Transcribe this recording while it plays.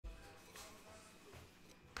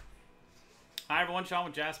Hi everyone, Sean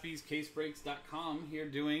with JaspysCaseBreaks.com here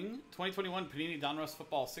doing 2021 Panini Donruss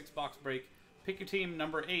Football 6-box break. Pick your team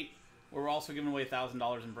number 8, where we're also giving away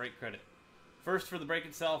 $1,000 in break credit. First, for the break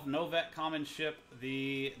itself, no vet common ship.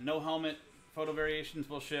 The no helmet photo variations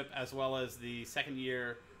will ship, as well as the second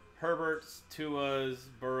year Herberts, Tuas,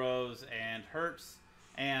 Burrows, and Hurts,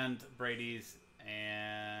 and Brady's,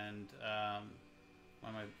 and why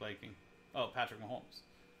am I blanking? Oh, Patrick Mahomes.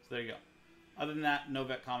 So there you go. Other than that, no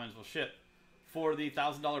vet commons will ship. For the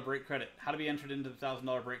 $1,000 break credit, how to be entered into the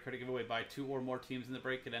 $1,000 break credit giveaway. By 2 or more teams in the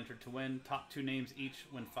break get entered to win. Top 2 names each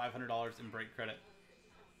win $500 in break credit.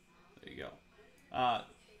 There you go.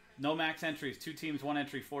 No max entries. 2 teams, 1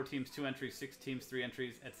 entry. 4 teams, 2 entries. 6 teams, 3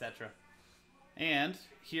 entries, etc. And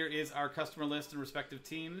here is our customer list and respective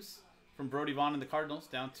teams, from Brody Vaughn and the Cardinals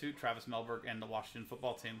down to Travis Melberg and the Washington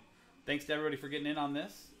football team. Thanks to everybody for getting in on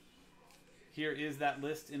this. Here is that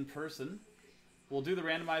list in person. We'll do the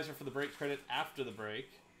randomizer for the break credit after the break.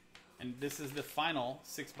 And this is the final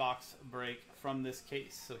 6-box break from this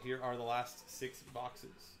case. So here are the last 6 boxes.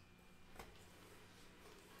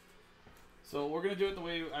 So we're going to do it the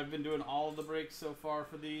way I've been doing all of the breaks so far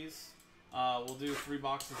for these. We'll do 3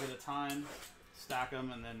 boxes at a time, stack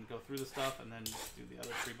them, and then go through the stuff, and then do the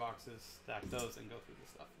other 3 boxes, stack those, and go through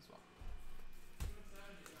the stuff as well.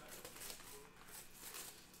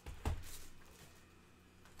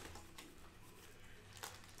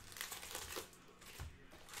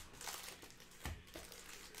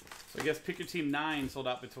 So I guess Pick Your Team 9 sold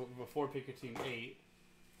out before Pick Your Team 8.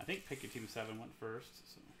 I think Pick Your Team 7 went first.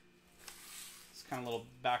 So it's kind of a little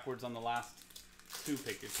backwards on the last 2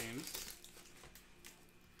 Pick Your Teams.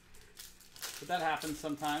 But that happens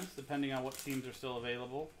sometimes, depending on what teams are still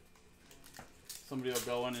available. Somebody will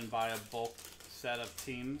go in and buy a bulk set of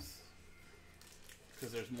teams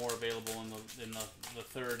because there's more available in the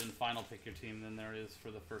third and final Pick Your Team than there is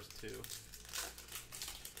for the first 2.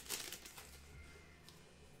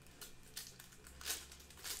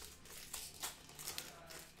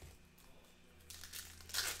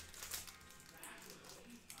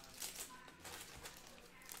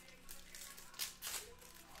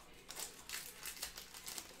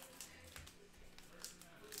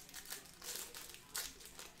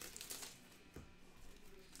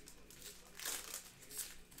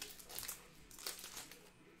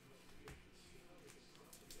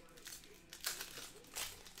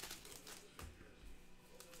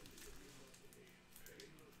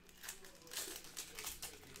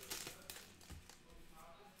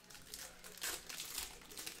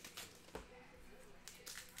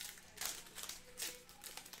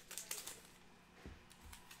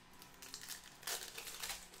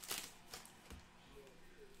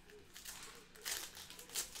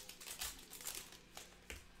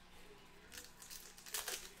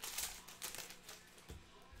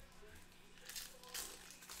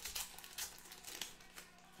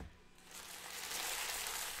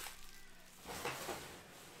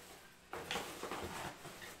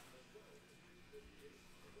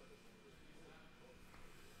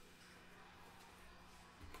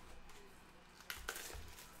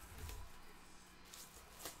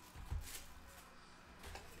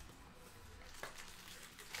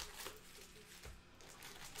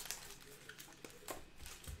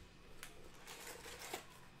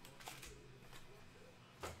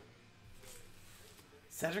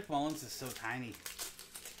 Cedric Mullins is so tiny.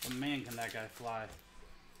 But man, can that guy fly.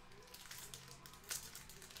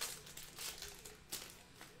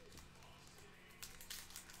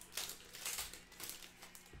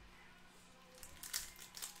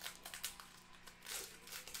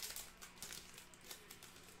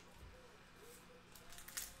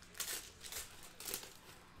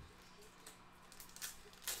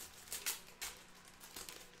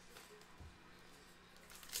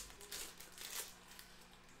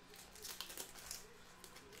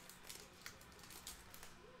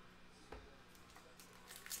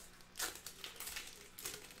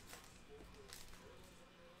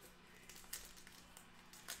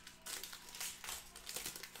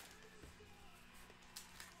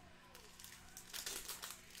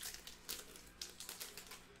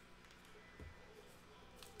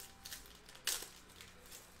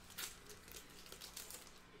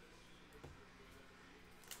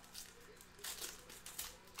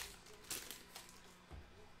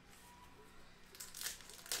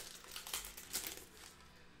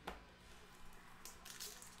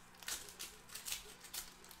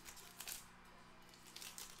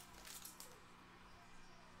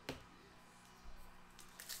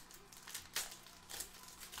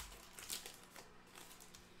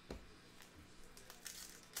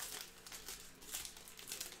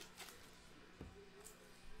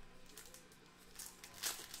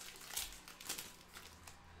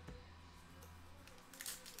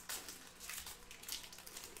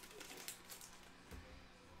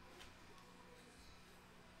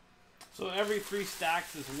 So every 3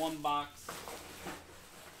 stacks is 1 box.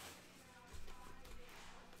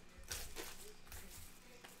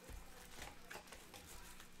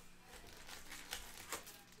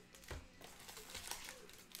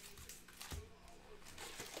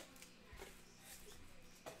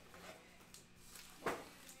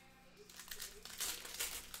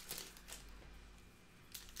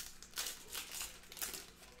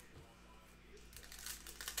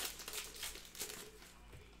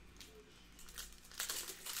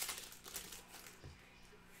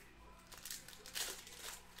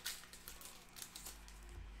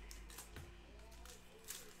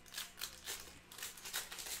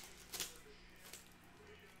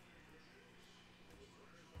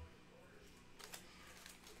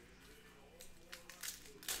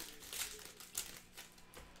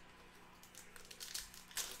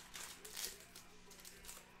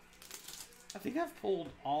 I think I've pulled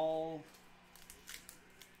all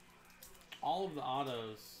of the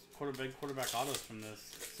autos, quarterback autos from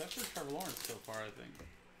this, except for Trevor Lawrence so far, I think.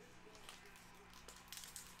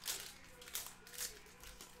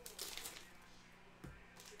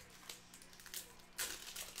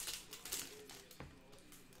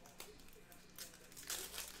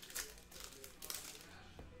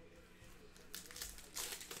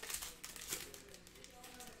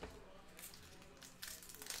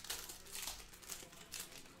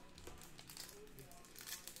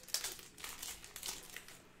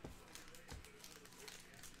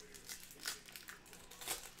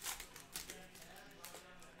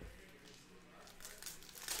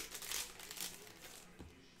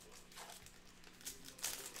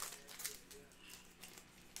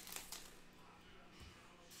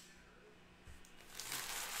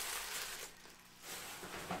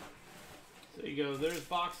 There you go. There's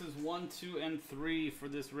boxes 1, 2, and 3 for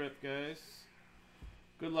this rip, guys.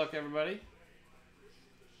 Good luck, everybody.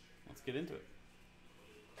 Let's get into it.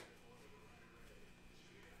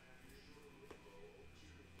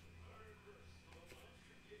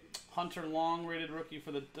 Hunter Long, rated rookie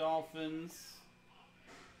for the Dolphins.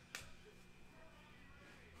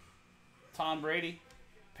 Tom Brady,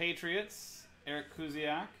 Patriots. Eric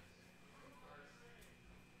Kuziak.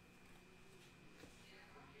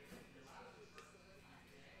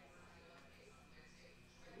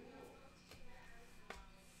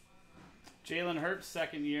 Jalen Hurts,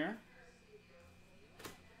 second year.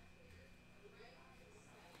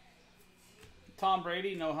 Tom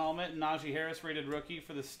Brady, no helmet. Najee Harris, rated rookie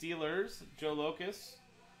for the Steelers. Joe Locus.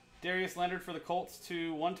 Darius Leonard for the Colts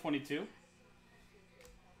to 122.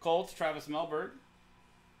 Colts, Travis Melberg.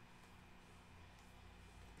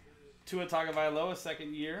 Tua Tagovailoa,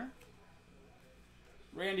 second year.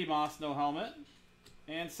 Randy Moss, no helmet.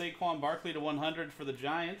 And Saquon Barkley to 100 for the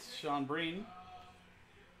Giants. Sean Breen.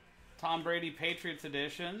 Tom Brady, Patriots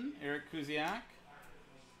edition, Eric Kuziak.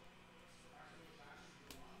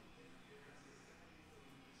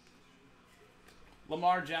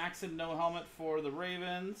 Lamar Jackson, no helmet for the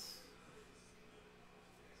Ravens.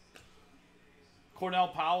 Cornell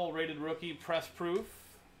Powell, rated rookie, press proof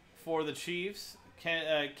for the Chiefs.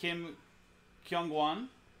 Kim Kyung-Won.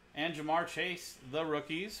 And Jamar Chase, the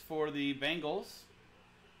rookies for the Bengals.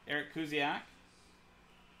 Eric Kuziak.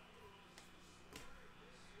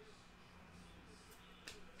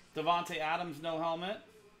 Devontae Adams, no helmet.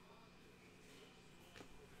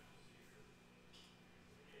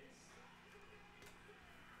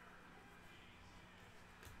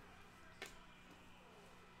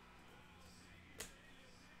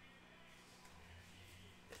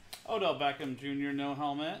 Odell Beckham Jr., no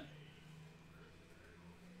helmet.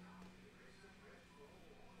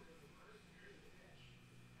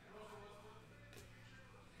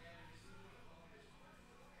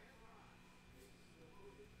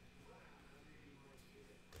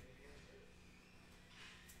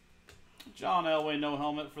 John Elway, no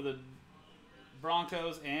helmet for the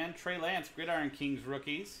Broncos. And Trey Lance, Gridiron Kings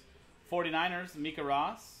rookies. 49ers, Mika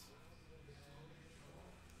Ross.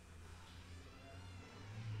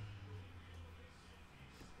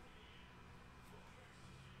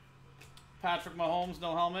 Patrick Mahomes,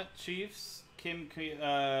 no helmet. Chiefs, Kim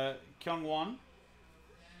Kyung-Won.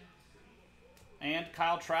 And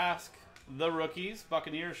Kyle Trask, the rookies.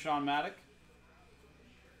 Buccaneers, Sean Maddock.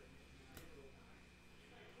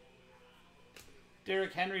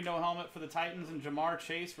 Derrick Henry, no helmet for the Titans, and Jamar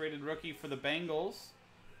Chase, rated rookie for the Bengals.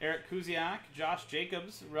 Eric Kuziak, Josh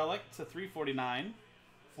Jacobs, relic to 349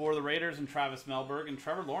 for the Raiders, and Travis Melberg. And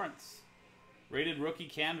Trevor Lawrence, rated rookie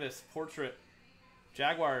canvas, portrait.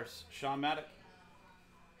 Jaguars, Sean Maddock.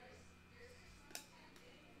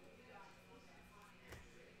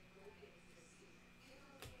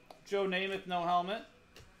 Joe Namath, no helmet.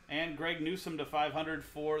 And Greg Newsome to 500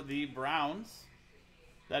 for the Browns.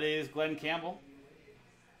 That is Glenn Campbell.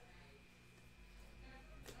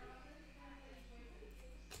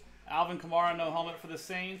 Alvin Kamara, no helmet for the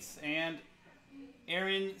Saints. And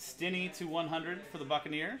Aaron Stinney to 100 for the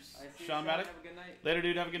Buccaneers. Sean Maddock. Have a good night. Later,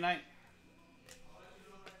 dude. Have a good night.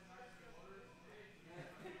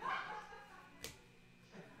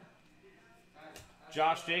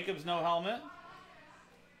 Josh Jacobs, no helmet.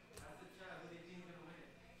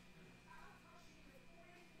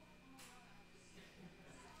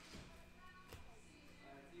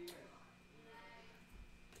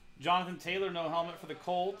 Jonathan Taylor, no helmet for the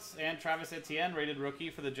Colts. And Travis Etienne, rated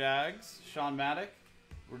rookie for the Jags. Sean Maddock.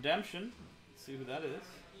 Redemption. Let's see who that is.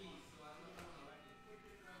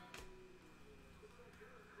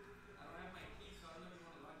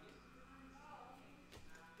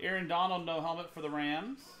 Aaron Donald, no helmet for the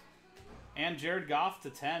Rams. And Jared Goff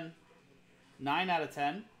to 10. 9 out of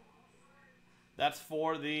 10. That's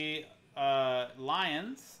for the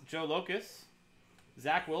Lions. Joe Locus.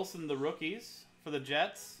 Zach Wilson, the rookies for the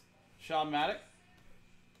Jets. Sean Maddock.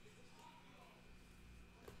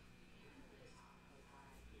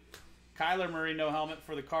 Kyler Murray, no helmet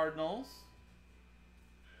for the Cardinals.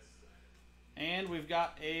 And we've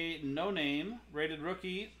got a no-name rated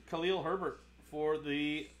rookie, Khalil Herbert, for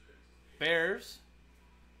the Bears.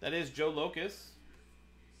 That is Joe Locus.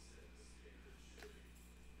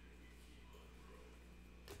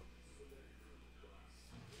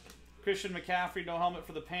 Christian McCaffrey, no helmet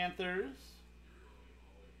for the Panthers.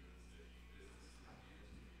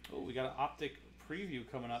 Oh, we got an optic preview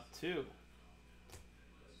coming up too.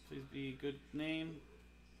 Please be a good name.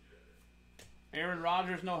 Aaron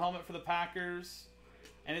Rodgers, no helmet for the Packers.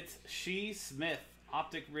 And it's Shea Smith,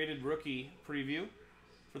 optic rated rookie preview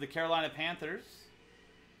for the Carolina Panthers.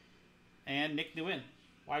 And Nick Nguyen,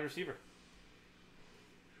 wide receiver.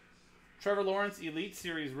 Trevor Lawrence, Elite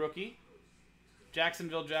Series rookie.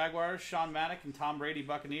 Jacksonville Jaguars, Sean Maddock, and Tom Brady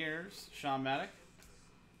Buccaneers, Sean Maddock.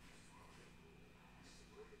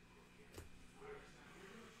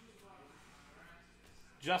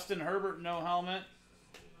 Justin Herbert, no helmet.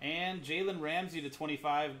 And Jalen Ramsey to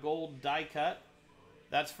 25, gold die cut.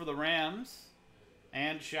 That's for the Rams.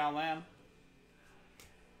 And Xiao Lam.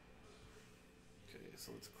 Okay,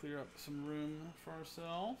 so let's clear up some room for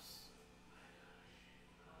ourselves.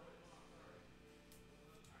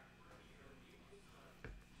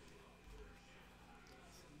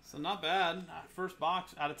 So not bad. First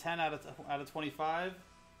box out of 10 out of 25.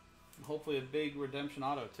 And hopefully a big redemption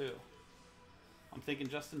auto too. I'm thinking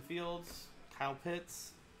Justin Fields, Kyle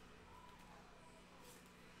Pitts.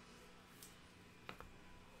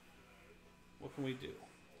 What can we do?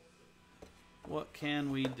 What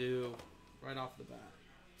can we do right off the bat?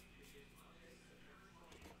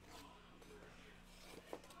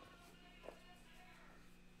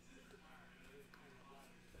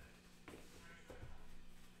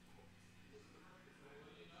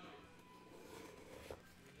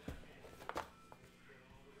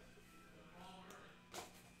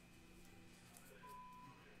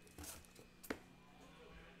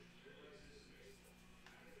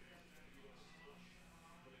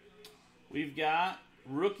 We've got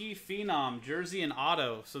Rookie Phenom, Jersey and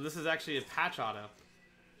Auto. So this is actually a patch auto.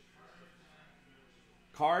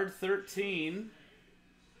 Card 13.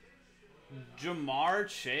 Jamar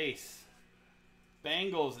Chase.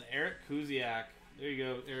 Bengals and Eric Kuziak. There you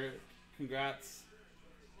go, Eric. Congrats.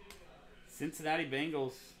 Cincinnati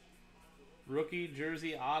Bengals. Rookie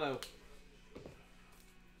Jersey Auto.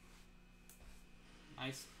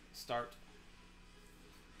 Nice start.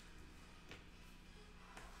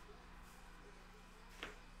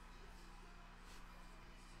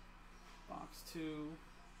 Box 2.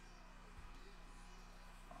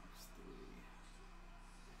 Box 3.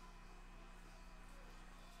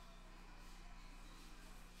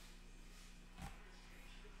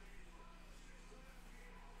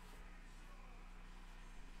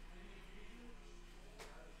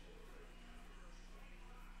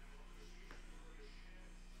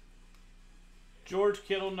 George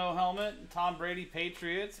Kittle, no helmet. Tom Brady,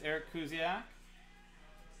 Patriots. Eric Kuziak.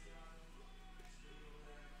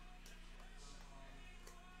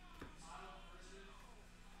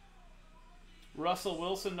 Russell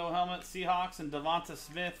Wilson, no helmet. Seahawks. And Devonta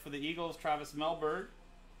Smith for the Eagles. Travis Melberg.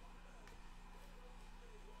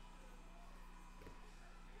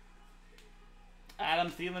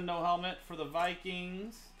 Adam Thielen, no helmet for the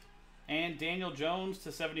Vikings. And Daniel Jones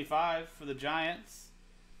to 75 for the Giants.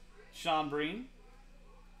 Sean Breen.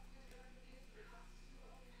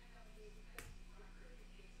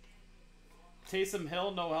 Taysom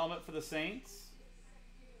Hill, no helmet for the Saints.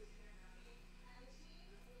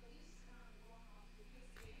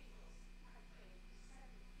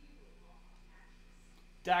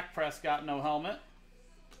 Dak Prescott, no helmet.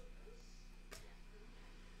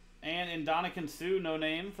 And Ndamukong Suh, no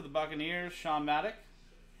name for the Buccaneers, Sean Maddock.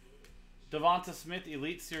 Devonta Smith,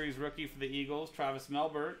 Elite Series rookie for the Eagles, Travis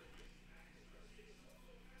Melberg.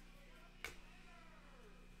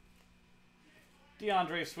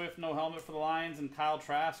 DeAndre Swift, no helmet for the Lions, and Kyle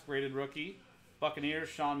Trask, graded rookie, Buccaneers,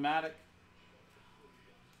 Sean Maddock.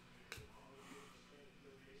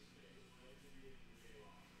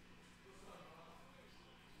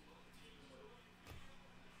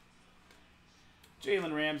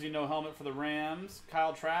 Jalen Ramsey, no helmet for the Rams,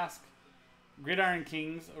 Kyle Trask. Gridiron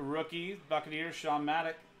Kings, a rookie, Buccaneers, Sean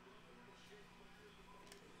Maddock.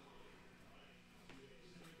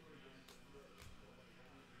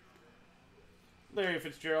 Larry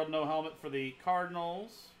Fitzgerald, no helmet for the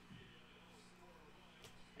Cardinals.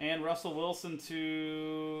 And Russell Wilson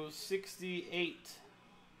to 68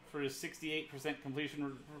 for his 68%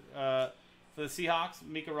 completion for the Seahawks,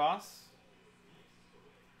 Mika Ross.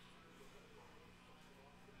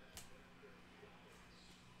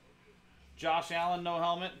 Josh Allen, no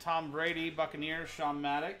helmet. Tom Brady, Buccaneers, Sean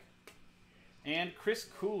Maddock. And Chris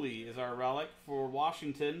Cooley is our relic for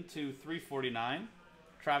Washington to 349.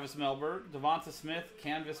 Travis Melberg. Devonta Smith,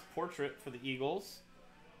 canvas portrait for the Eagles.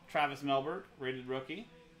 Travis Melberg, rated rookie.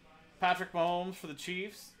 Patrick Mahomes for the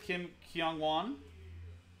Chiefs, Kim Kyung-won.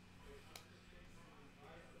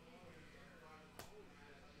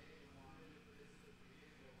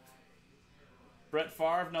 Brett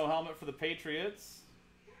Favre, no helmet for the Patriots.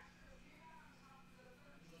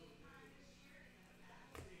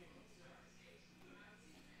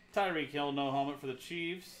 Tyreek Hill, no helmet for the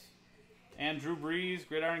Chiefs. And Drew Brees,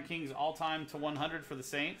 Gridiron Kings all-time to 100 for the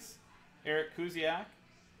Saints. Eric Kuziak.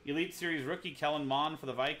 Elite Series rookie Kellen Mond for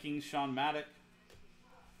the Vikings, Sean Maddock.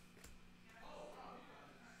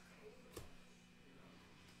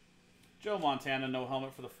 Joe Montana, no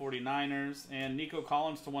helmet for the 49ers. And Nico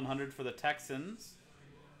Collins to 100 for the Texans,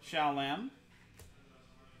 Shao Lam.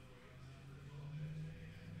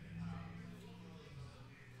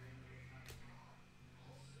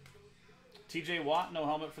 TJ Watt, no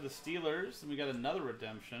helmet for the Steelers. And we got another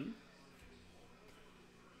redemption.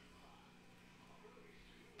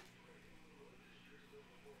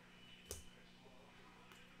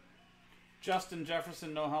 Justin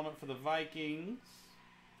Jefferson, no helmet for the Vikings.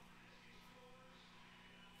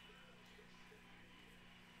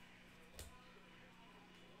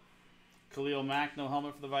 Khalil Mack, no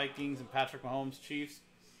helmet for the Vikings. And Patrick Mahomes, Chiefs,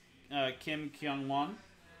 Kim Kyung-won.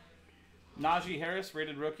 Najee Harris,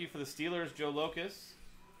 rated rookie for the Steelers, Joe Locus.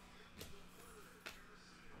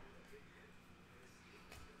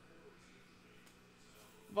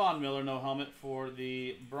 Von Miller, no helmet for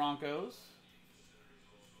the Broncos.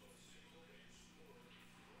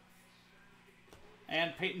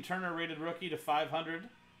 And Peyton Turner, rated rookie to 500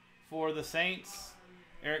 for the Saints,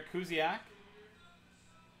 Eric Kuziak.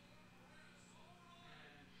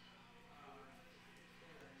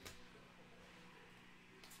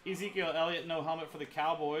 Ezekiel Elliott, no helmet for the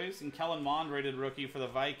Cowboys. And Kellen Mond, rated rookie for the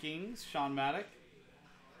Vikings, Sean Maddock.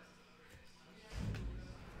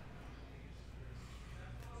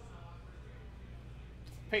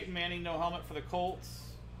 Peyton Manning, no helmet for the Colts.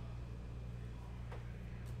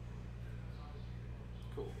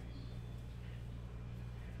 Cool.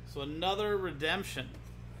 So another redemption.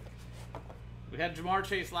 We had Jamar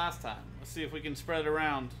Chase last time. Let's see if we can spread it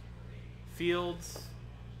around. Fields,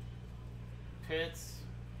 Pitts.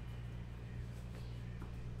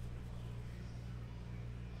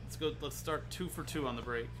 Let's start 2 for 2 on the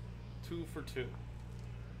break. 2 for 2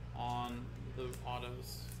 on the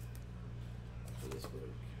autos for this break.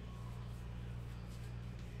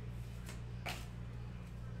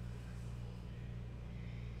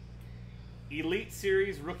 Elite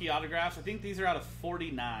Series rookie autographs. I think these are out of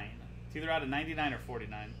 49. It's either out of 99 or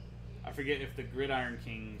 49. I forget if the Gridiron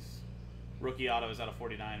Kings rookie auto is out of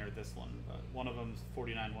 49 or this one, but one of them's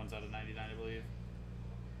 49, one's out of 99, I believe.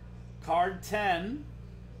 Card 10.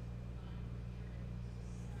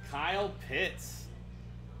 Kyle Pitts,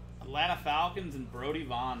 Atlanta Falcons, and Brody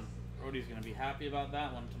Vaughn. Brody's going to be happy about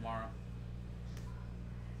that one tomorrow.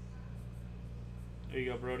 There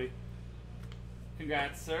you go, Brody.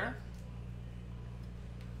 Congrats, sir.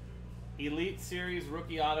 Elite Series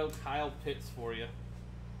rookie auto Kyle Pitts for you.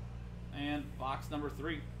 And box number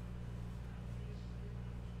 3.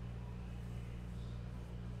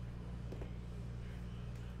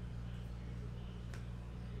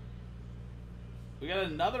 We got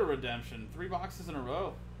another redemption. 3 boxes in a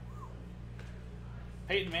row.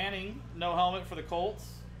 Peyton Manning, no helmet for the Colts.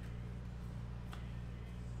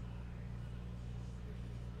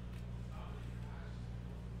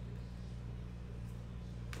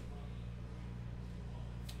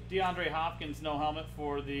 DeAndre Hopkins, no helmet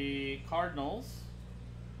for the Cardinals.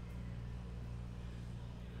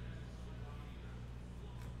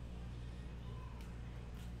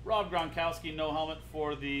 Rob Gronkowski, no helmet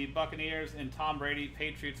for the Buccaneers. And Tom Brady,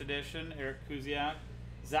 Patriots edition, Eric Kuziak.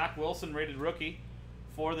 Zach Wilson, rated rookie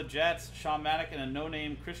for the Jets, Sean Maddock, and a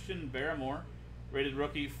no-name Christian Barrymore, rated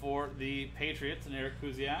rookie for the Patriots, and Eric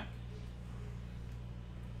Kuziak.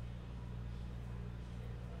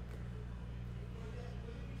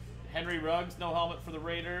 Henry Ruggs, no helmet for the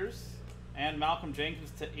Raiders. And Malcolm Jenkins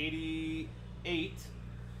to 88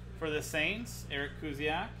 for the Saints, Eric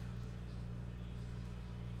Kuziak.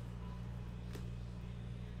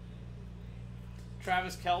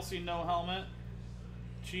 Travis Kelce, no helmet,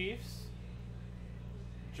 Chiefs.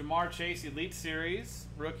 Jamar Chase, Elite Series,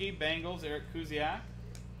 rookie, Bengals, Eric Kuziak.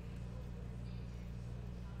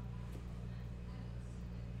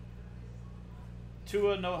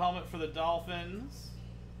 Tua, no helmet for the Dolphins.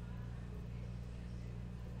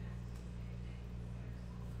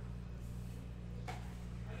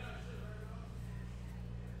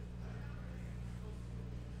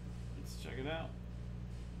 Let's check it out.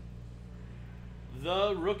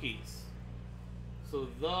 The Rookies. So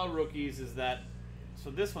the Rookies is that. So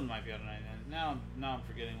this one might be out of 99. Now I'm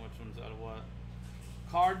forgetting which one's out of what.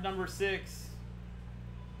 Card number 6.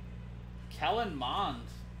 Kellen Mond.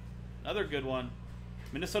 Another good one.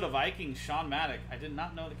 Minnesota Vikings, Sean Maddock. I did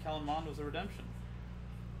not know that Kellen Mond was a redemption.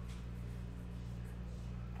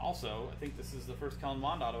 Also, I think this is the first Kellen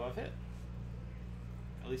Mond auto I've hit.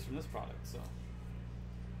 At least from this product, so.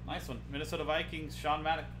 Nice one. Minnesota Vikings, Sean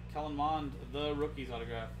Maddock, Kellen Mond, the Rookies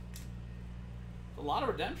autograph. A lot of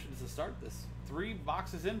redemptions to start this. 3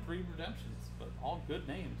 boxes in, 3 redemptions, but all good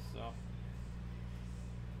names, so.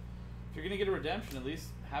 If you're going to get a redemption, at least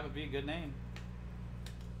have it be a good name.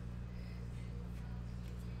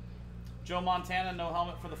 Joe Montana, no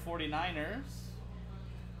helmet for the 49ers.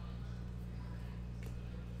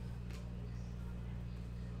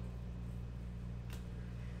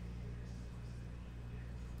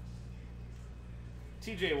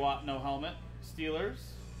 TJ Watt, no helmet, Steelers.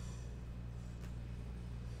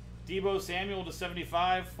 Deebo Samuel to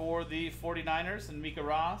 75 for the 49ers, and Mika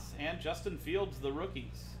Ross, and Justin Fields, the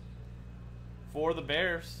rookies. For the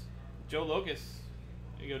Bears, Joe Locust.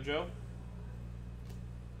 There you go, Joe.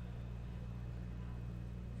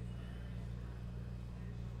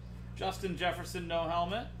 Justin Jefferson, no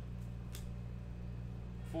helmet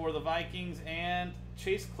for the Vikings, and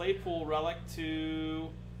Chase Claypool relic to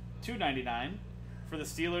 299 for the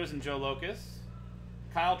Steelers and Joe Locust.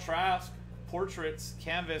 Kyle Trask, Portraits,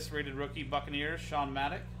 Canvas, rated rookie, Buccaneers, Sean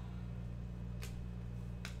Maddock.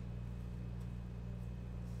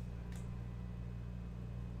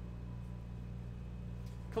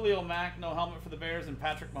 Khalil Mack, no helmet for the Bears, and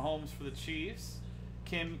Patrick Mahomes for the Chiefs.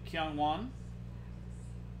 Kim Kyung-won.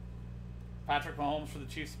 Patrick Mahomes for the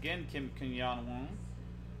Chiefs again, Kim Kyung-won.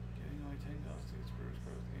 Giving away $10 to Spurs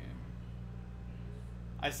growth game.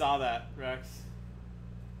 I saw that, Rex.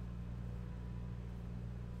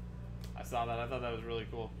 I saw that. I thought that was really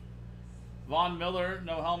cool. Von Miller,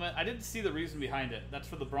 no helmet. I didn't see the reason behind it. That's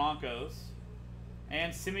for the Broncos.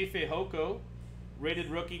 And Simi Fehoko,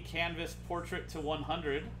 rated rookie, canvas, portrait to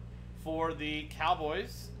 100 for the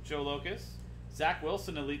Cowboys, Joe Locust. Zach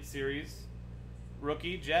Wilson, Elite Series,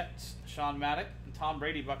 rookie, Jets, Sean Maddock. And Tom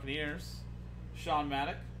Brady, Buccaneers, Sean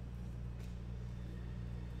Maddock.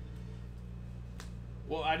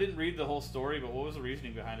 Well, I didn't read the whole story, but what was the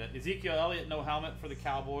reasoning behind it? Ezekiel Elliott, no helmet for the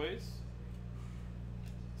Cowboys.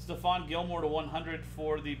 Stephon Gilmore to 100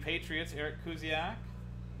 for the Patriots, Eric Kuziak.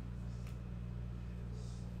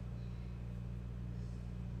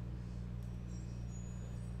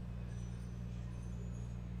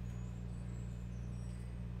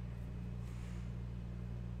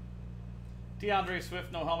 DeAndre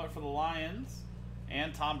Swift, no helmet for the Lions.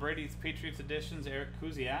 And Tom Brady's Patriots editions, Eric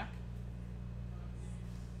Kuziak.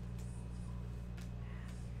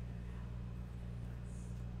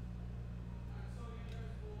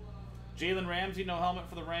 Jalen Ramsey, no helmet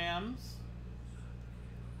for the Rams.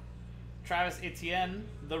 Travis Etienne,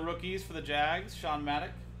 the rookies for the Jags, Sean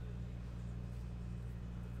Maddock.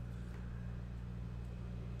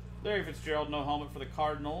 Larry Fitzgerald, no helmet for the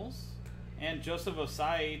Cardinals. And Joseph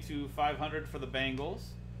Osai to 500 for the Bengals,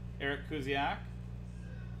 Eric Kuziak.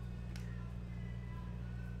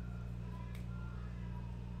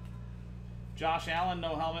 Josh Allen,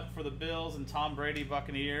 no helmet for the Bills, and Tom Brady,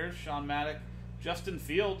 Buccaneers, Sean Maddock. Justin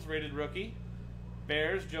Fields, rated rookie,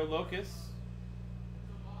 Bears, Joe Locust.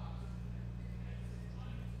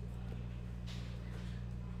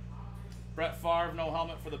 Brett Favre, no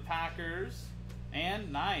helmet for the Packers.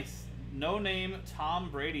 And nice, No name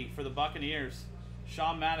Tom Brady for the Buccaneers.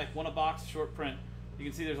 Sean Maddock, one a box, short print. You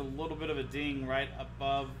can see there's a little bit of a ding right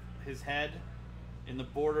above his head in the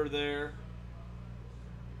border there.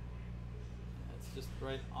 It's just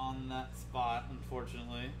right on that spot,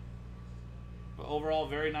 unfortunately. But overall,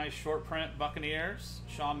 very nice short print Buccaneers.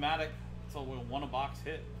 Sean Maddock, it's a one a box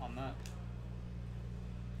hit on that.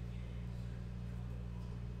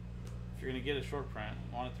 If you're going to get a short print,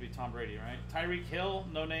 you want it to be Tom Brady, right? Tyreek Hill,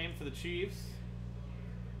 no name for the Chiefs.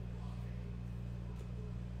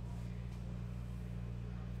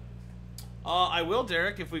 I will,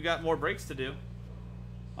 Derek, if we've got more breaks to do.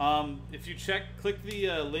 If you click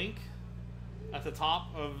the link at the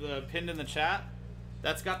top of the pinned in the chat,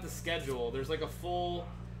 that's got the schedule. There's like a full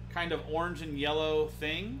kind of orange and yellow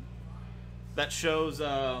thing that shows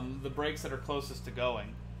the breaks that are closest to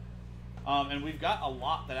going. And we've got a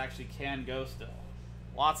lot that actually can go still.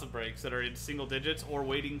 Lots of breaks that are in single digits or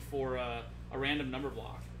waiting for a random number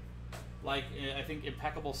block. Like, I think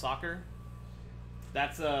Impeccable Soccer.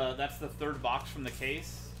 That's the third box from the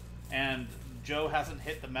case. And Joe hasn't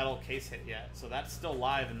hit the metal case hit yet. So that's still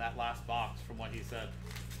live in that last box from what he said.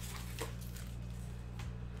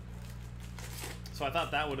 So I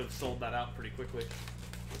thought that would have sold that out pretty quickly.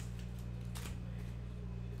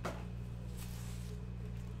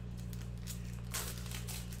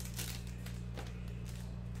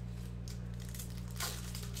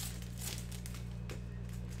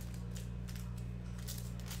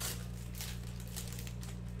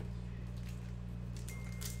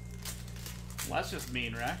 Well, that's just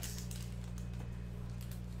mean, Rex.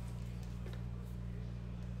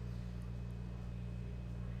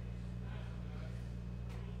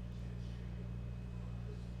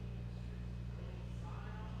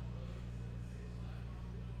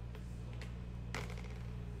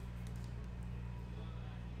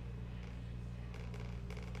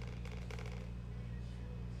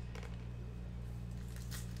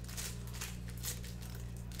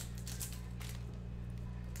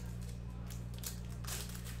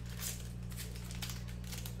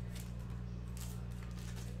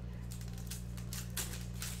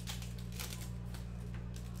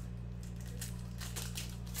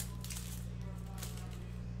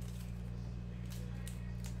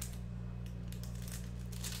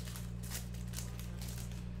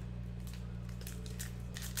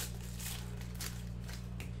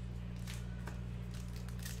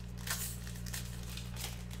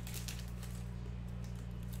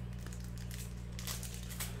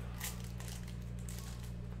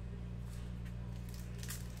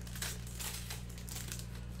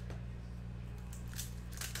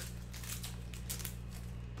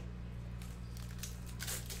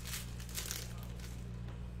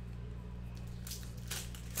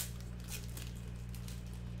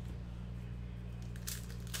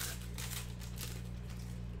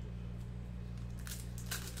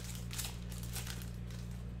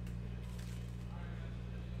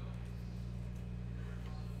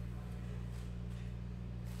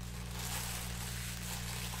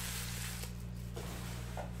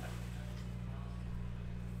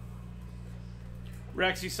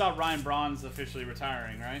 Rex, you saw Ryan Braun's officially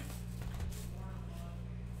retiring, right?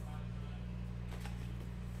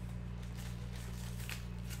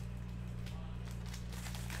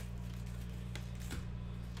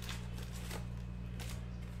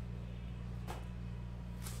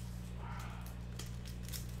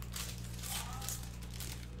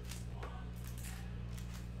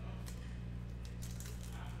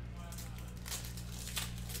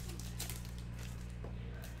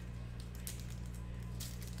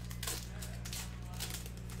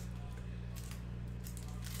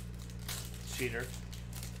 Cheater.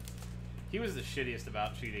 He was the shittiest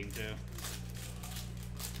about cheating, too.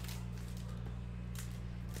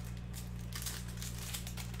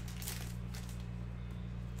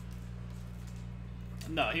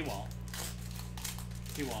 No, he won't.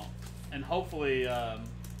 He won't. And hopefully,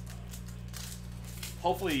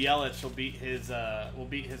 hopefully Yelich will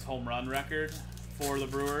beat his home run record for the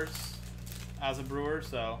Brewers as a Brewer,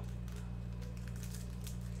 so.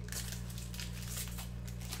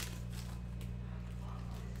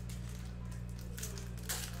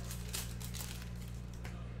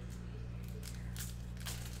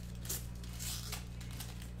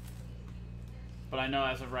 But I know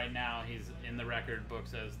as of right now, he's in the record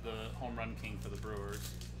books as the home run king for the Brewers.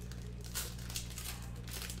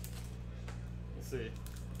 We'll see.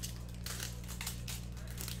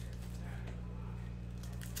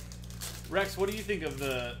 Rex, what do you think of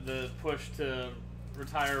the push to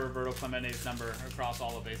retire Roberto Clemente's number across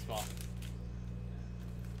all of baseball?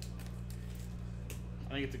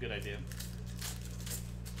 I think it's a good idea.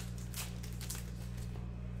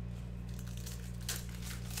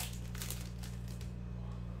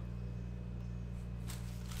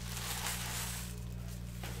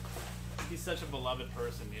 He's such a beloved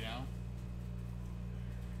person, you know?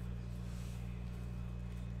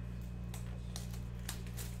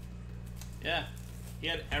 Yeah, he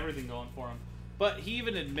had everything going for him. But he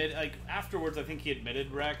even admitted, like, afterwards, I think he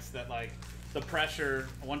admitted, Rex, that, like, the pressure,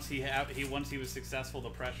 once he was successful, the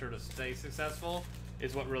pressure to stay successful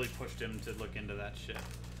is what really pushed him to look into that shit.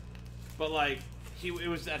 But, like, it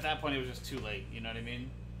was, at that point, it was just too late, you know what I mean?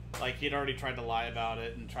 Like, he had already tried to lie about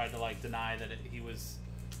it and tried to, like, deny that it was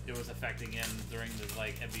affecting him during the,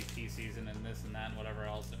 like, MVP season and this and that and whatever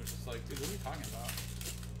else. And it was just like, dude, what are you talking about?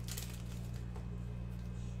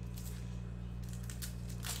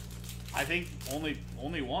 I think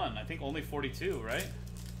only one. I think only 42, right?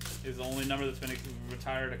 Is the only number that's been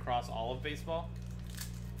retired across all of baseball.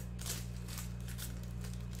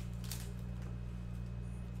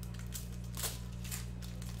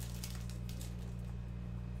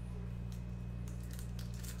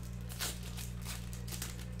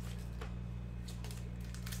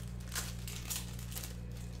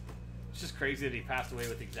 It's just crazy that he passed away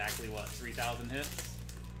with exactly, what, 3,000 hits?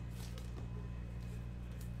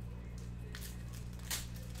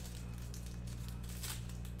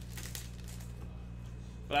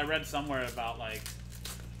 But I read somewhere about, like,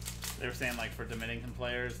 they were saying, like, for Dominican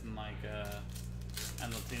players and, like,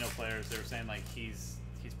 and Latino players, they were saying, like, he's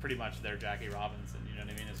pretty much their Jackie Robinson, you know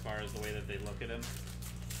what I mean, as far as the way that they look at him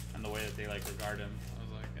and the way that they, like, regard him. I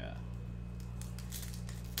was like, yeah.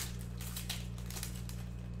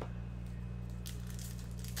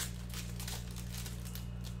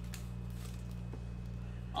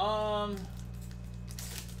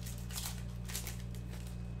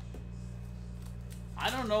 I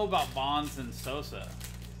don't know about Bonds and Sosa,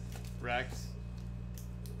 Rex.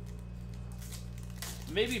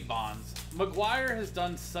 Maybe Bonds. McGuire has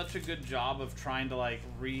done such a good job of trying to, like,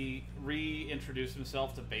 reintroduce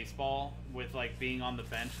himself to baseball with, like, being on the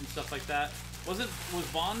bench and stuff like that. Was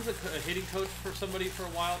Bonds a hitting coach for somebody for a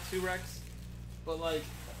while too, Rex? But, like,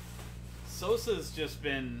 Sosa's just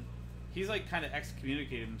been, he's, like, kind of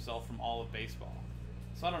excommunicated himself from all of baseball.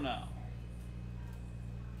 So I don't know.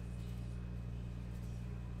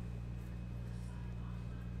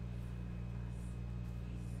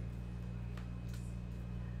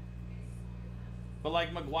 But,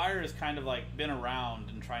 like, McGuire has kind of, like, been around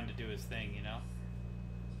and trying to do his thing, you know?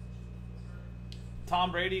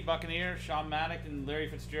 Tom Brady, Buccaneer, Sean Maddock, and Larry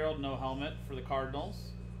Fitzgerald, no helmet for the Cardinals.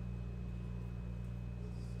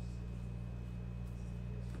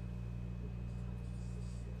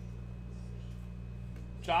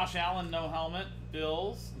 Josh Allen, no helmet,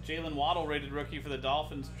 Bills. Jalen Waddle, rated rookie for the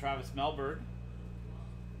Dolphins, Travis Melberg.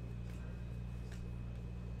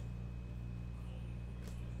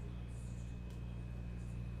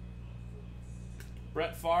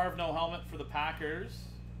 Brett Favre, no helmet for the Packers.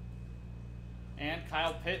 And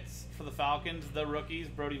Kyle Pitts for the Falcons, the rookies,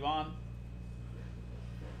 Brody Vaughn.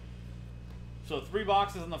 So 3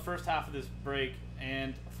 boxes in the first half of this break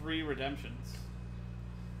and 3 redemptions.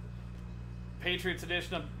 Patriots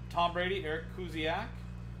edition of Tom Brady, Eric Kuziak.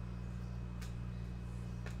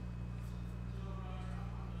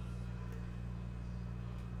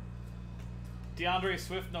 DeAndre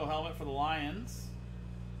Swift, no helmet for the Lions.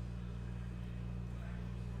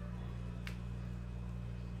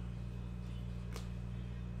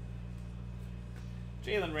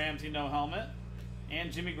 Jalen Ramsey, no helmet.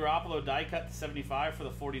 And Jimmy Garoppolo, die cut to 75 for the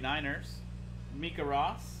 49ers. Mika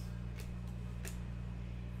Ross.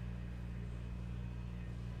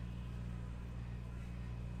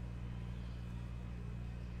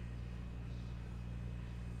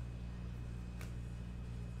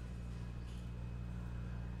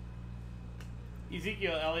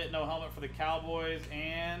 Ezekiel Elliott, no helmet for the Cowboys.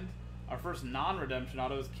 And our first non-redemption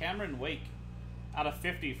auto is Cameron Wake out of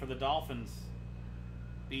 50 for the Dolphins.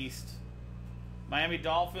 Beast. Miami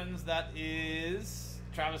Dolphins, that is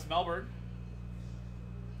Travis Melberg.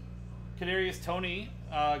 Kadarius Toney,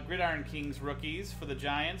 Gridiron Kings rookies for the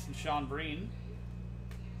Giants, and Sean Breen.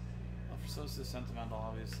 Oh, Sosa sentimental,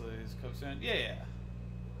 obviously. Is Coach yeah.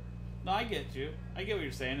 No, I get you. I get what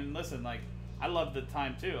you're saying. And listen, like, I loved the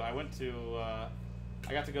time too. I went to, I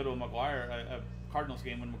got to go to a Cardinals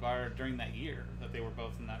game when McGuire, during that year that they were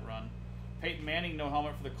both in that run. Peyton Manning, no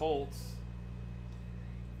helmet for the Colts.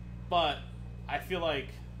 But I feel like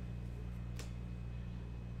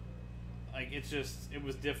it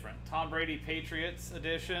was different. Tom Brady, Patriots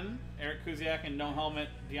edition. Eric Kuziak and no helmet,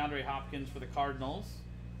 DeAndre Hopkins for the Cardinals.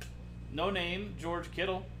 No name, George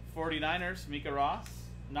Kittle, 49ers, Mika Ross.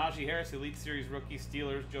 Najee Harris, Elite Series rookie,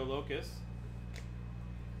 Steelers, Joe Locus.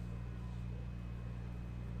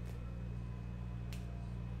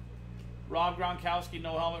 Rob Gronkowski,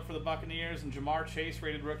 no helmet for the Buccaneers. And Jamar Chase,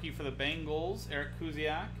 rated rookie for the Bengals. Eric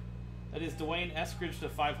Kuziak. That is Dwayne Eskridge to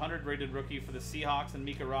 500, rated rookie for the Seahawks. And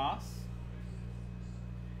Mika Ross.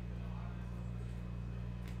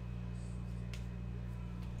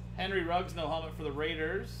 Henry Ruggs, no helmet for the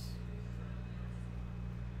Raiders.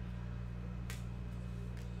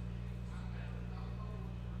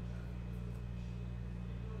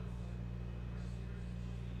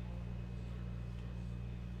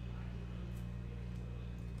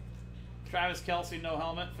 Travis Kelce, no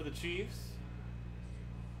helmet for the Chiefs.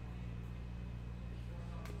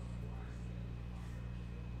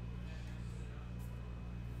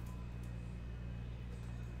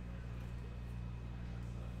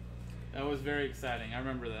 That was very exciting. I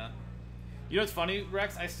remember that. You know what's funny,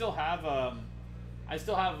 Rex? I still have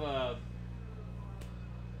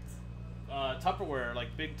Tupperware,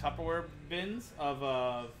 like big Tupperware bins of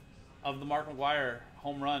the Mark McGwire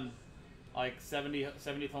home run, like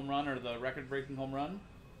 70th home run or the record-breaking home run,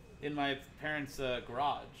 in my parents'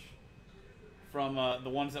 garage. From the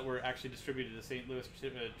ones that were actually distributed to St. Louis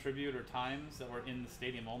Tribute or Times that were in the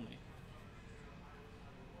stadium only.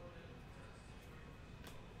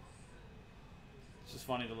 It's just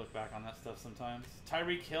funny to look back on that stuff sometimes.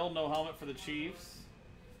 Tyreek Hill, no helmet for the Chiefs.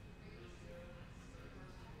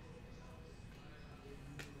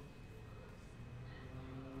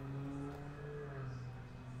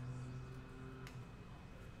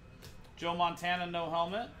 Joe Montana, no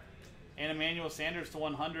helmet. And Emmanuel Sanders to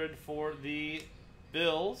 100 for the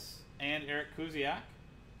Bills. And Eric Kuziak. I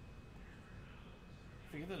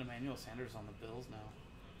forget that Emmanuel Sanders is on the Bills now.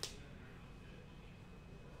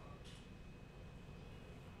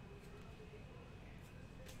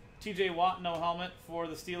 TJ Watt, no helmet for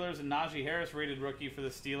the Steelers. And Najee Harris, rated rookie for the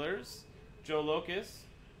Steelers. Joe Locus.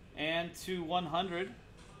 And to 100,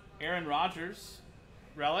 Aaron Rodgers,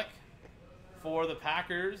 relic. For the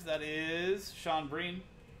Packers, that is Sean Breen.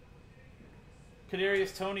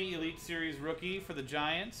 Kadarius Toney, Elite Series rookie for the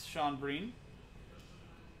Giants, Sean Breen.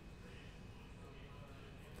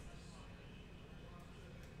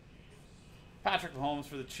 Patrick Mahomes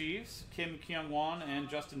for the Chiefs. Kim Kyung-won and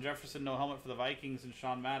Justin Jefferson, no helmet for the Vikings, and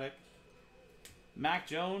Sean Maddock. Mac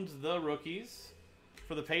Jones, the rookies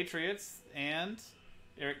for the Patriots, and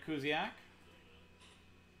Eric Kuziak.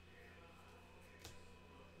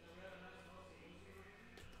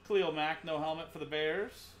 Khalil Mack, no helmet for the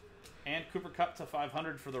Bears. And Cooper Kupp to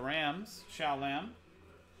 500 for the Rams, Shao Lam.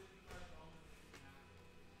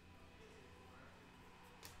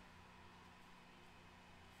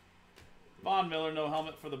 Von Miller, no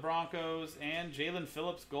helmet for the Broncos. And Jalen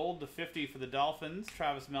Phillips, gold to 50 for the Dolphins,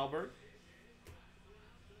 Travis Melberg.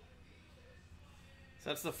 So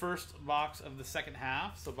that's the first box of the second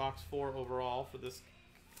half. So box 4 overall for this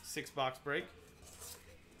 6-box break.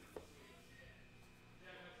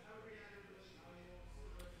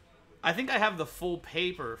 I think I have the full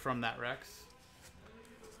paper from that, Rex.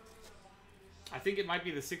 I think it might be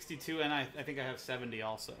the 62, and I think I have 70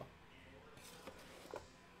 also.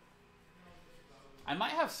 I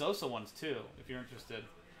might have Sosa ones too, if you're interested.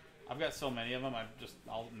 I've got so many of them.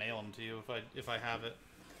 I'll mail them to you if I have it.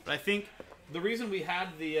 But I think the reason we had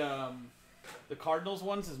the Cardinals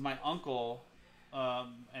ones is my uncle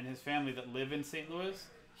and his family that live in St. Louis.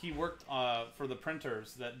 He worked for the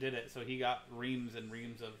printers that did it, so he got reams and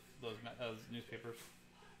reams of those newspapers.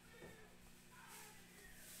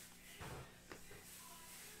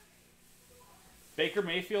 Baker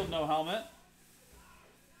Mayfield, no helmet.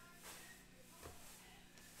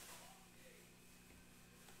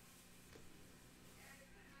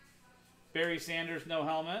 Barry Sanders, no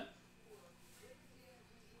helmet.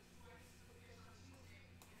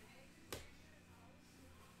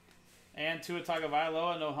 And Tua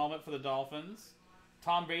Tagovailoa, no helmet for the Dolphins.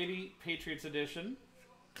 Tom Brady, Patriots edition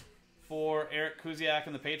for Eric Kuziak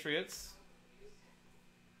and the Patriots.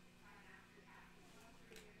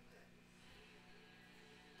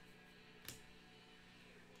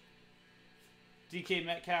 DK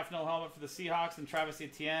Metcalf, no helmet for the Seahawks, and Travis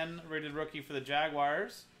Etienne, rated rookie for the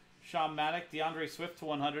Jaguars. Sean Maddock, DeAndre Swift to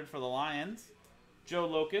 100 for the Lions. Joe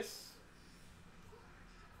Locus.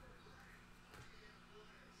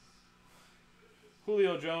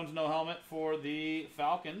 Julio Jones, no helmet for the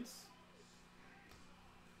Falcons.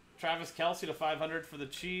 Travis Kelce to 500 for the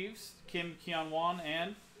Chiefs. Kim Kyung-won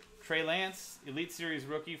and Trey Lance, Elite Series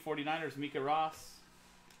rookie, 49ers, Mika Ross.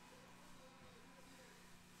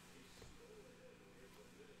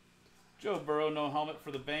 Joe Burrow, no helmet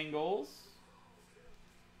for the Bengals.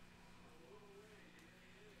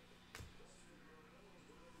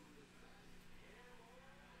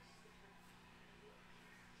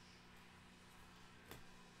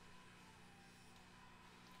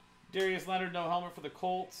 Darius Leonard, no helmet for the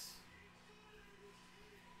Colts.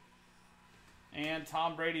 And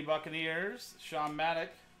Tom Brady, Buccaneers. Sean Maddock.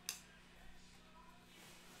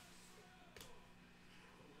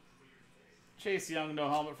 Chase Young, no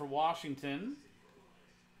helmet for Washington.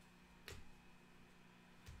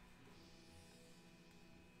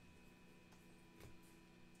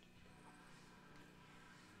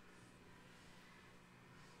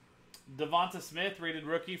 Devonta Smith, rated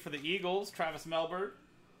rookie for the Eagles, Travis Melberg.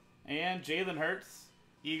 And Jalen Hurts,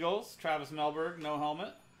 Eagles, Travis Melberg, no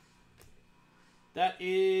helmet. That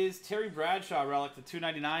is Terry Bradshaw, relic to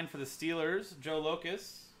 299 for the Steelers, Joe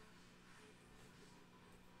Locus.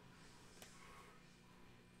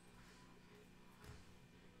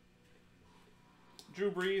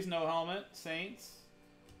 Drew Brees, no helmet, Saints.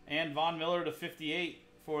 And Von Miller to 58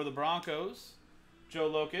 for the Broncos, Joe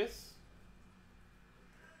Locus.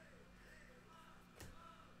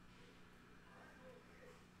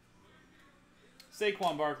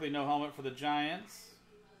 Saquon Barkley, no helmet for the Giants.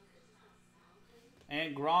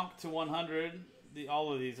 And Gronk to 100.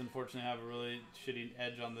 All of these, unfortunately, have a really shitty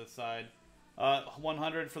edge on this side.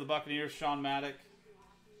 100 for the Buccaneers, Sean Maddock.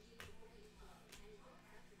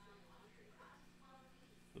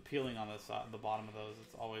 The peeling on the side, the bottom of those,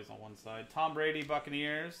 it's always on one side. Tom Brady,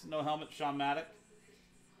 Buccaneers, no helmet, Sean Maddock.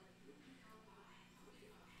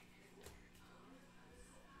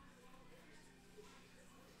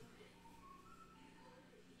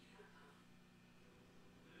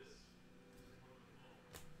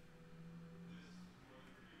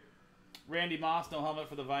 Randy Moss, no helmet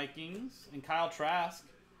for the Vikings. And Kyle Trask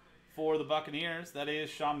for the Buccaneers. That is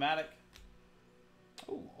Sean Maddock.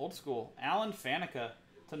 Oh, old school. Alan Faneca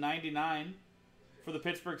to 99 for the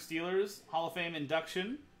Pittsburgh Steelers. Hall of Fame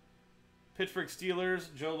induction. Pittsburgh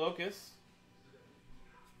Steelers, Joe Locus.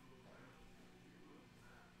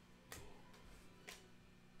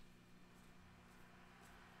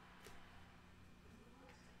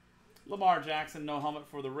 Lamar Jackson, no helmet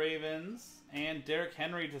for the Ravens. And Derrick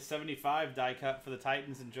Henry to 75 die cut for the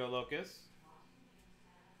Titans and Joe Locus.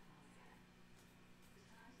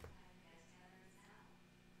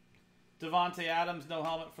 Devontae Adams, no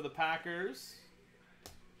helmet for the Packers.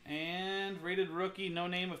 And rated rookie, no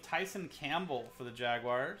name of Tyson Campbell for the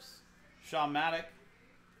Jaguars. Sean Maddock.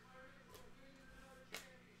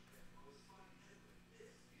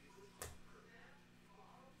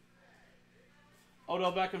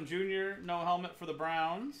 Odell Beckham Jr., no helmet for the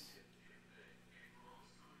Browns.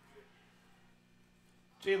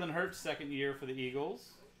 Jalen Hurts, second year for the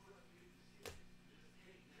Eagles.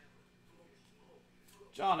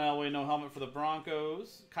 John Elway, no helmet for the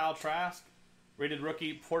Broncos. Kyle Trask, rated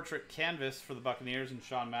rookie portrait canvas for the Buccaneers and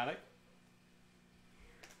Sean Maddock.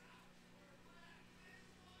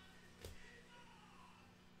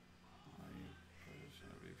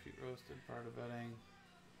 Repeat roasted, part of betting.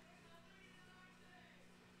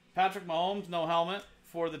 Patrick Mahomes, no helmet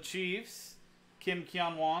for the Chiefs. Kim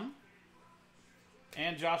Kian-Wan.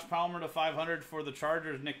 And Josh Palmer to 500 for the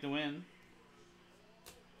Chargers, Nick Nguyen.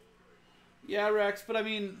 Yeah, Rex, but I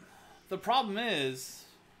mean, the problem is,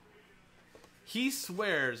 he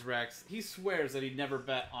swears, Rex, he swears that he'd never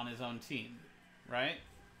bet on his own team, right?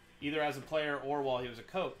 Either as a player or while he was a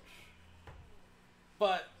coach.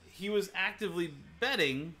 But he was actively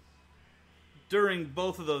betting during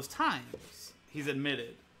both of those times, he's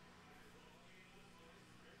admitted.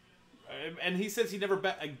 And he says he never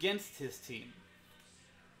bet against his team.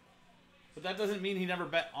 But that doesn't mean he never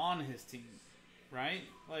bet on his team, right?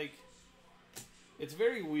 Like, it's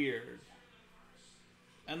very weird.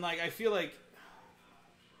 And, like, I feel like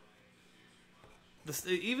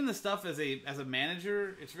even the stuff as a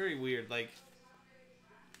manager, it's very weird. Like,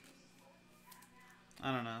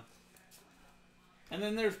 I don't know. And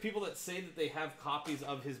then there's people that say that they have copies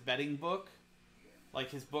of his betting book, like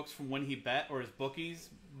his books from when he bet, or his bookies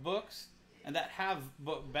books, and that have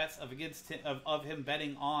bets of him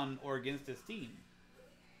betting on or against his team.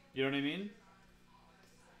 You know what I mean?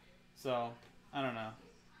 So, I don't know.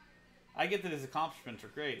 I get that his accomplishments are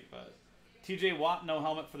great, but TJ Watt, no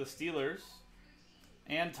helmet for the Steelers.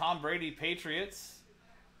 And Tom Brady, Patriots.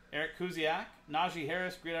 Eric Kuziak. Najee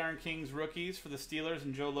Harris, Gridiron Kings rookies for the Steelers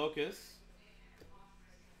and Joe Locus.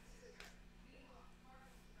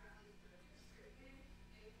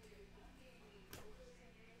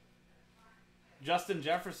 Justin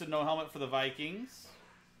Jefferson, no helmet for the Vikings.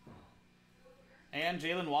 And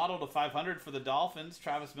Jalen Waddle to 500 for the Dolphins,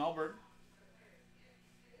 Travis Melberg.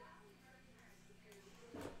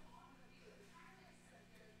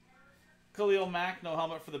 Khalil Mack, no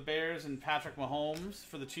helmet for the Bears, and Patrick Mahomes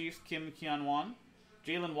for the Chiefs, Kim Kian-Wan.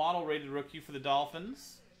 Jalen Waddle, rated rookie for the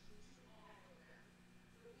Dolphins.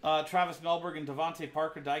 Travis Melberg and Devontae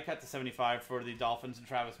Parker die cut to 75 for the Dolphins and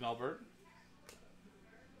Travis Melberg.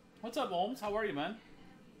 What's up, Holmes? How are you, man?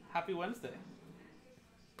 Happy Wednesday.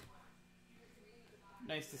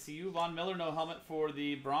 Nice to see you. Von Miller, no helmet for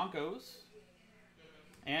the Broncos.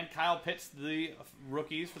 And Kyle Pitts, the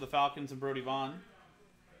rookies for the Falcons and Brody Vaughn.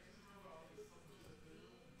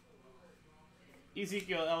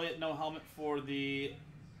 Ezekiel Elliott, no helmet for the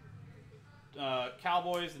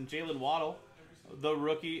Cowboys and Jalen Waddle, the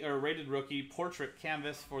rookie or rated rookie portrait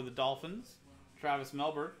canvas for the Dolphins. Travis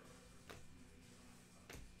Melberg.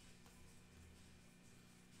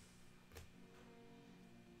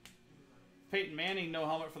 Peyton Manning, no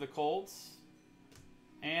helmet for the Colts.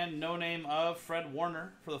 And no name of Fred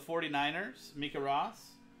Warner for the 49ers. Mika Ross.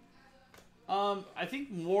 I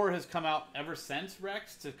think more has come out ever since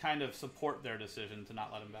Rex to kind of support their decision to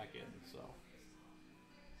not let him back in. So,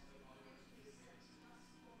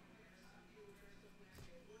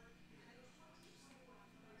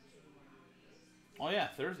 oh yeah,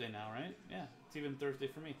 Thursday now, right? Yeah, it's even Thursday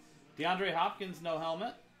for me. DeAndre Hopkins, no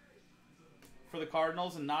helmet for the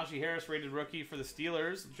Cardinals, and Najee Harris, rated rookie for the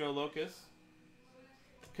Steelers. Joe Locust.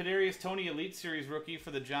 Kadarius Toney, Elite Series rookie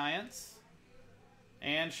for the Giants,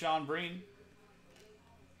 and Sean Breen.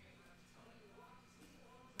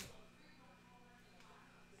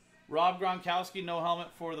 Rob Gronkowski, no helmet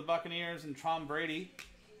for the Buccaneers, and Tom Brady,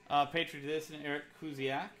 Patriots, and Eric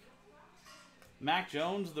Kuziak. Mac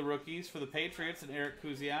Jones, the rookies for the Patriots, and Eric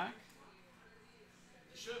Kuziak.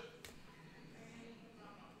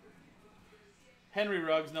 Henry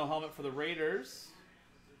Ruggs, no helmet for the Raiders.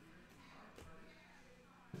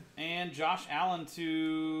 And Josh Allen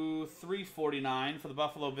to 349 for the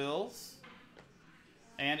Buffalo Bills,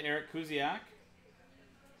 and Eric Kuziak.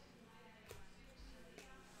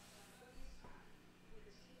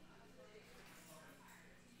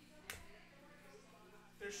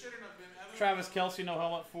 Travis Kelce, no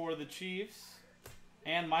helmet for the Chiefs.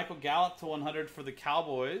 And Michael Gallup to 100 for the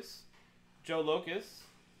Cowboys. Joe Locust.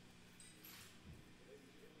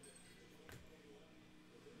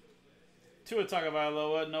 Tua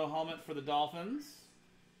Tagovailoa, no helmet for the Dolphins.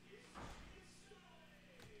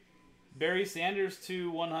 Barry Sanders to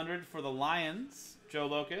 100 for the Lions. Joe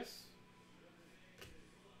Locust.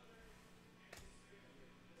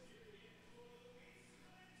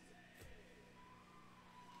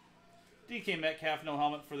 DK Metcalf, no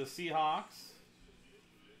helmet for the Seahawks.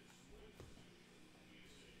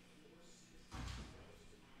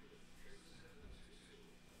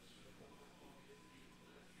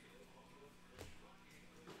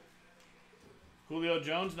 Julio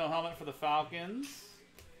Jones, no helmet for the Falcons.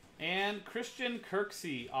 And Christian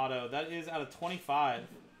Kirksey auto. That is out of 25.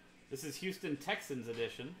 This is Houston Texans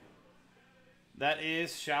edition. That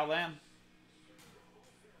is Xiao Lam.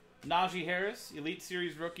 Najee Harris, Elite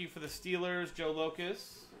Series rookie for the Steelers. Joe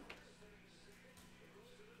Locust.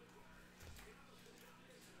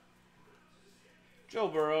 Joe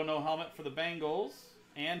Burrow, no helmet for the Bengals.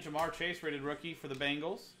 And Jamar Chase, rated rookie for the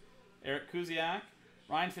Bengals. Eric Kuziak.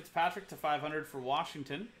 Ryan Fitzpatrick to 500 for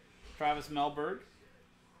Washington. Travis Melberg.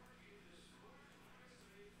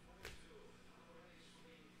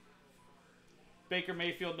 Baker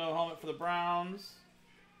Mayfield, no helmet for the Browns.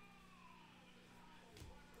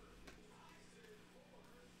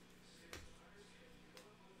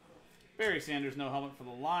 Barry Sanders, no helmet for the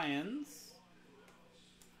Lions.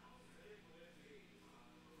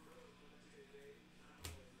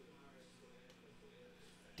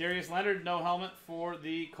 Darius Leonard, no helmet for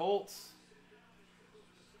the Colts.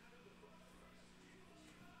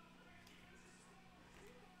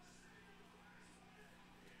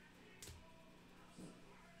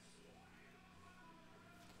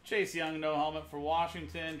 Chase Young, no helmet for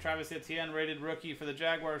Washington. Travis Etienne, rated rookie for the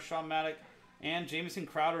Jaguars. Sean Maddock. And Jamison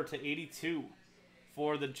Crowder to 82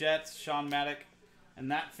 for the Jets. Sean Maddock. And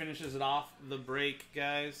that finishes it off the break,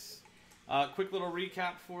 guys. Quick little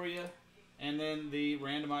recap for you. And then the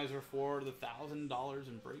randomizer for the $1,000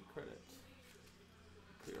 in break credit.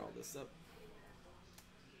 Clear all this up.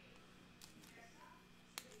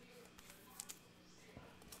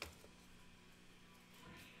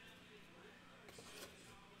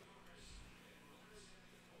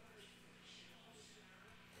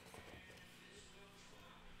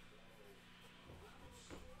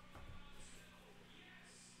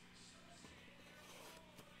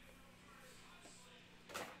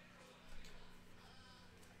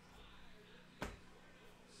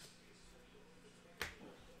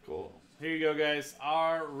 Here you go, guys.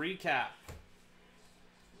 Our recap.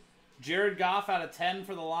 Jared Goff out of 10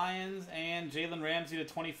 for the Lions, and Jalen Ramsey to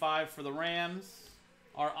 25 for the Rams.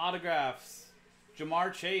 Our autographs.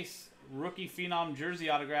 Jamar Chase, rookie phenom jersey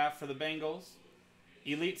autograph for the Bengals.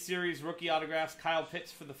 Elite Series rookie autographs, Kyle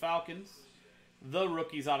Pitts for the Falcons. The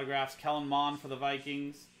rookies autographs, Kellen Mond for the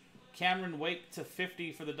Vikings. Cameron Wake to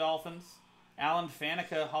 50 for the Dolphins. Alan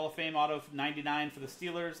Faneca, Hall of Fame auto 99 for the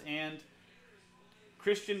Steelers. And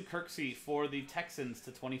Christian Kirksey for the Texans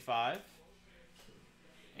to 25.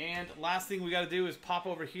 And last thing we got to do is pop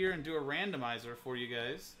over here and do a randomizer for you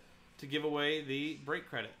guys to give away the break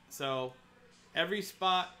credit. So every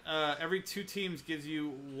spot, every 2 teams gives you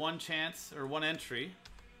 1 chance or 1 entry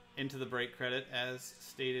into the break credit as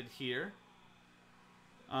stated here.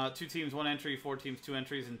 2 teams, 1 entry, 4 teams, 2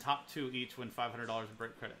 entries, and top 2 each win $500 in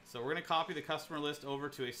break credit. So we're going to copy the customer list over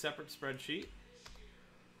to a separate spreadsheet,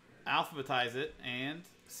 alphabetize it, and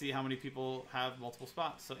see how many people have multiple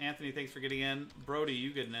spots. So Anthony, thanks for getting in. Brody,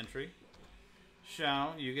 you get an entry.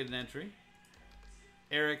 Shao, you get an entry.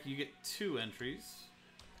 Eric, you get 2 entries.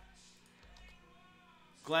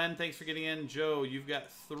 Glenn, thanks for getting in. Joe, you've got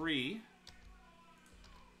 3.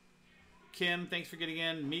 Kim, thanks for getting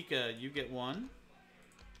in. Mika, you get 1.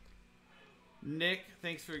 Nick,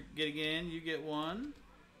 thanks for getting in. You get 1.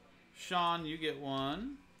 Sean, you get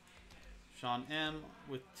 1. Sean M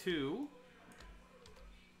with 2.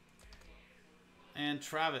 And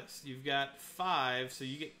Travis, you've got 5, so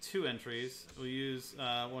you get 2 entries. We'll use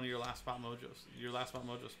one of your last spot mojos, your last spot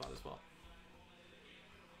mojo spot as well.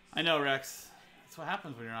 I know, Rex. That's what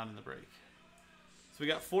happens when you're not in the break. So we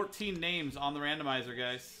got 14 names on the randomizer,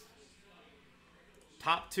 guys.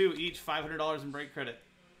 Top 2 each, $500 in break credit.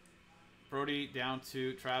 Brody down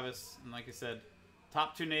to Travis, and like I said,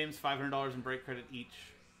 top 2 names, $500 in break credit each,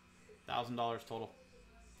 $1,000 total.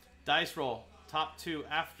 Dice roll, top 2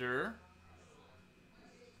 after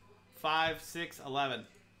 5, 6, 11.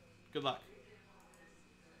 Good luck.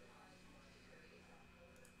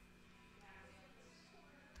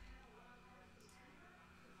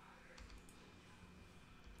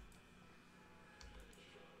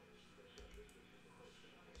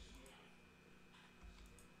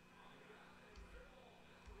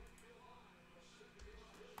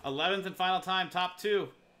 th and final time, top 2.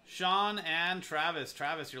 Sean and Travis.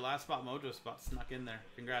 Travis, your last spot mojo spot snuck in there.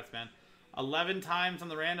 Congrats, man. 11 times on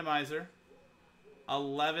the randomizer.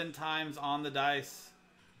 11 times on the dice.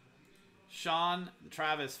 Sean,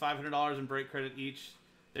 Travis, $500 in break credit each.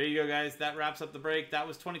 There you go, guys. That wraps up the break. That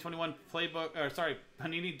was 2021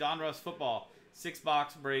 Panini Donruss Football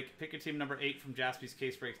 6-box break. Pick your team number 8 from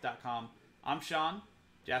JaspysCaseBreaks.com. I'm Sean,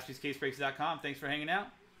 JaspysCaseBreaks.com. Thanks for hanging out.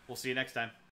 We'll see you next time.